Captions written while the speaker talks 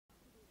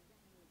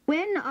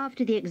When,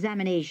 after the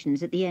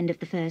examinations at the end of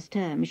the first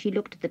term, she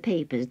looked at the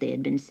papers they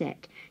had been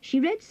set,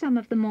 she read some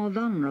of the more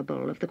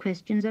vulnerable of the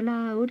questions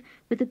aloud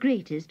with the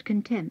greatest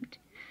contempt.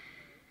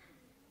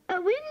 A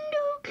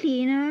window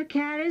cleaner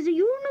carries a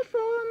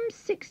uniform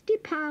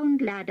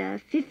 60-pound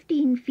ladder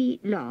 15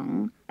 feet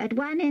long, at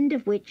one end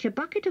of which a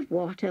bucket of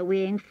water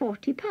weighing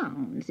 40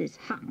 pounds is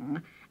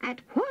hung. At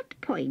what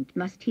point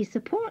must he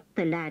support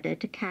the ladder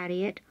to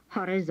carry it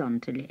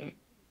horizontally?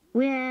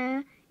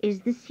 Where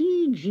is the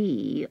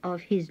CG of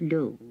his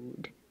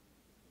load?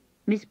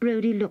 Miss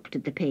Brodie looked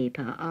at the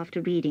paper after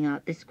reading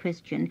out this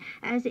question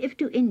as if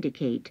to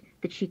indicate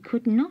that she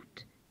could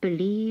not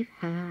believe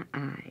her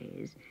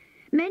eyes.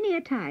 Many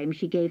a time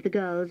she gave the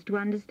girls to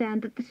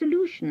understand that the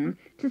solution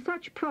to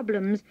such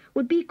problems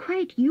would be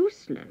quite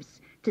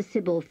useless to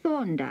Sybil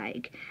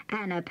Thorndike,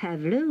 Anna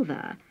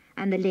Pavlova,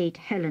 and the late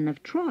Helen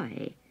of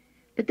Troy.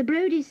 But the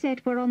Brodie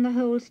set were on the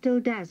whole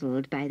still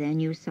dazzled by their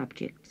new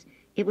subjects.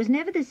 It was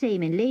never the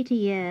same in later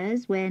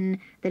years when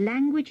the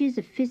languages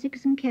of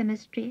physics and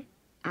chemistry,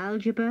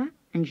 algebra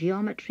and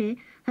geometry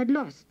had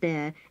lost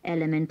their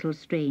elemental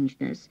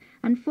strangeness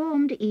and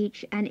formed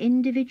each an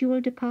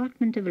individual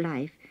department of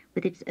life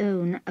with its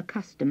own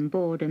accustomed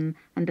boredom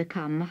and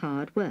become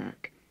hard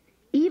work.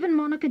 Even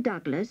Monica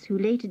Douglas, who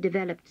later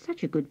developed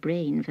such a good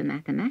brain for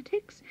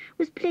mathematics,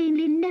 was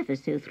plainly never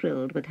so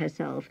thrilled with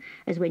herself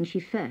as when she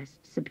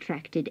first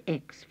subtracted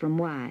x from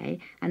y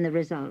and the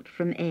result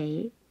from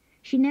a.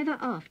 She never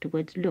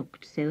afterwards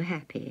looked so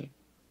happy.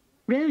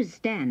 Rose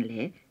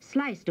Stanley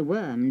sliced a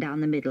worm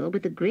down the middle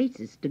with the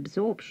greatest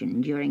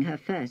absorption during her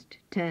first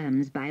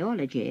term's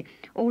biology,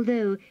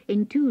 although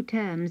in 2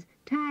 terms'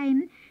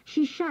 time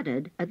she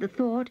shuddered at the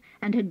thought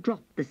and had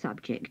dropped the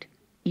subject.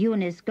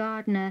 Eunice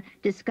Gardner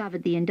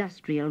discovered the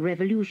Industrial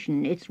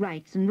Revolution, its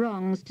rights and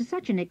wrongs, to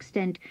such an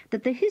extent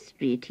that the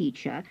history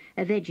teacher,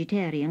 a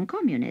vegetarian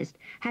communist,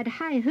 had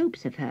high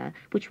hopes of her,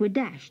 which were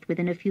dashed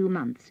within a few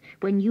months,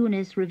 when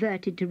Eunice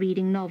reverted to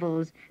reading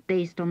novels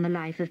based on the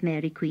life of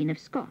Mary Queen of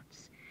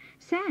Scots.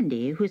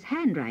 Sandy, whose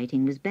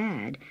handwriting was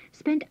bad,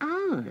 spent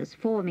hours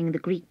forming the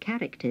Greek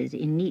characters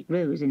in neat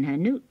rows in her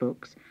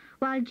notebooks,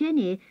 while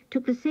Jenny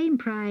took the same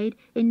pride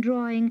in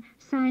drawing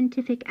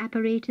scientific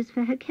apparatus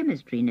for her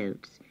chemistry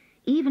notes.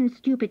 Even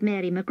stupid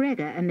Mary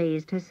McGregor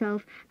amazed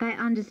herself by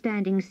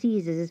understanding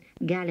Caesar's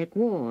Gallic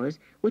Wars,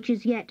 which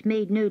as yet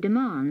made no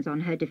demands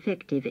on her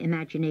defective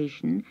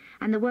imagination,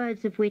 and the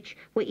words of which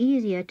were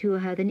easier to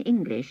her than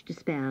English to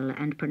spell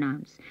and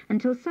pronounce,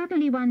 until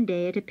suddenly one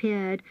day it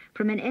appeared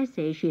from an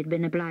essay she had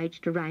been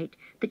obliged to write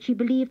that she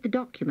believed the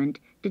document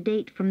to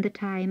date from the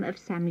time of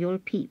Samuel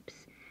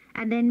Pepys.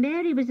 And then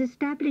Mary was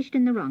established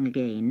in the wrong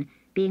again,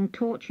 being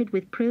tortured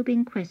with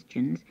probing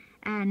questions,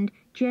 and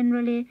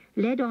generally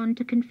led on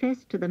to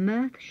confess to the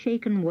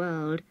mirth-shaken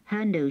world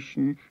her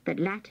notion that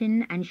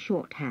Latin and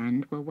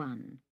shorthand were one.